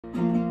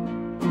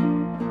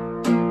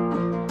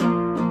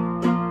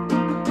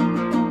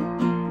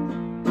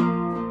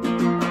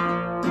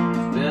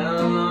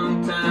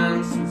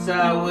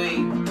I wait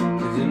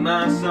to do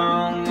my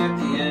song. At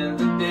the end of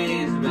the day,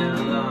 it's been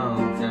a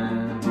long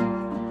time.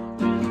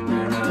 It's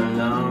been a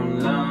long,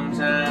 long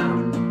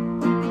time.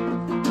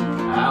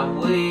 I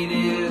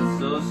waited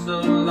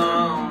so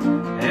long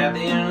at the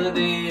end of the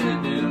day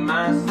to do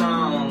my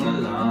song a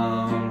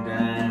long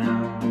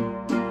time.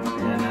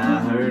 And I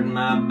heard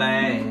my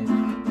back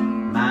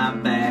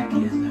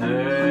is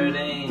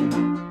hurting,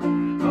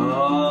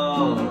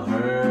 oh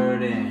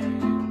hurting,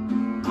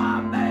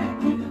 my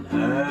back is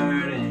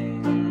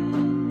hurting.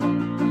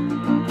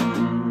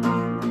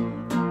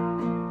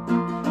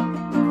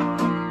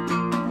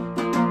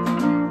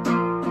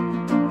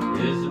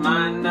 It's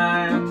my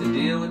night to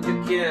deal with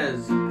the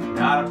kids,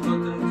 gotta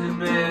put them to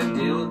bed,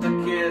 deal with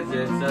the kids,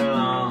 it's a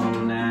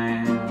long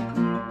night.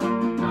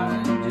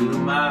 Gotta do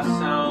my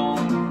song,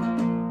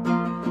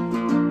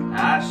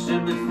 I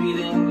should be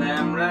feeding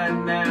them right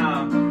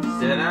now.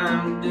 Said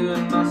I'm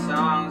doing my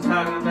songs,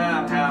 talking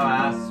about how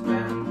I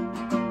spent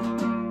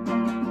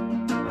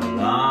a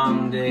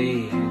long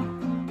day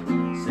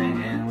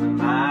singing with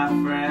my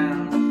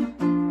friends,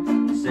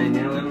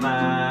 singing with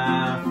my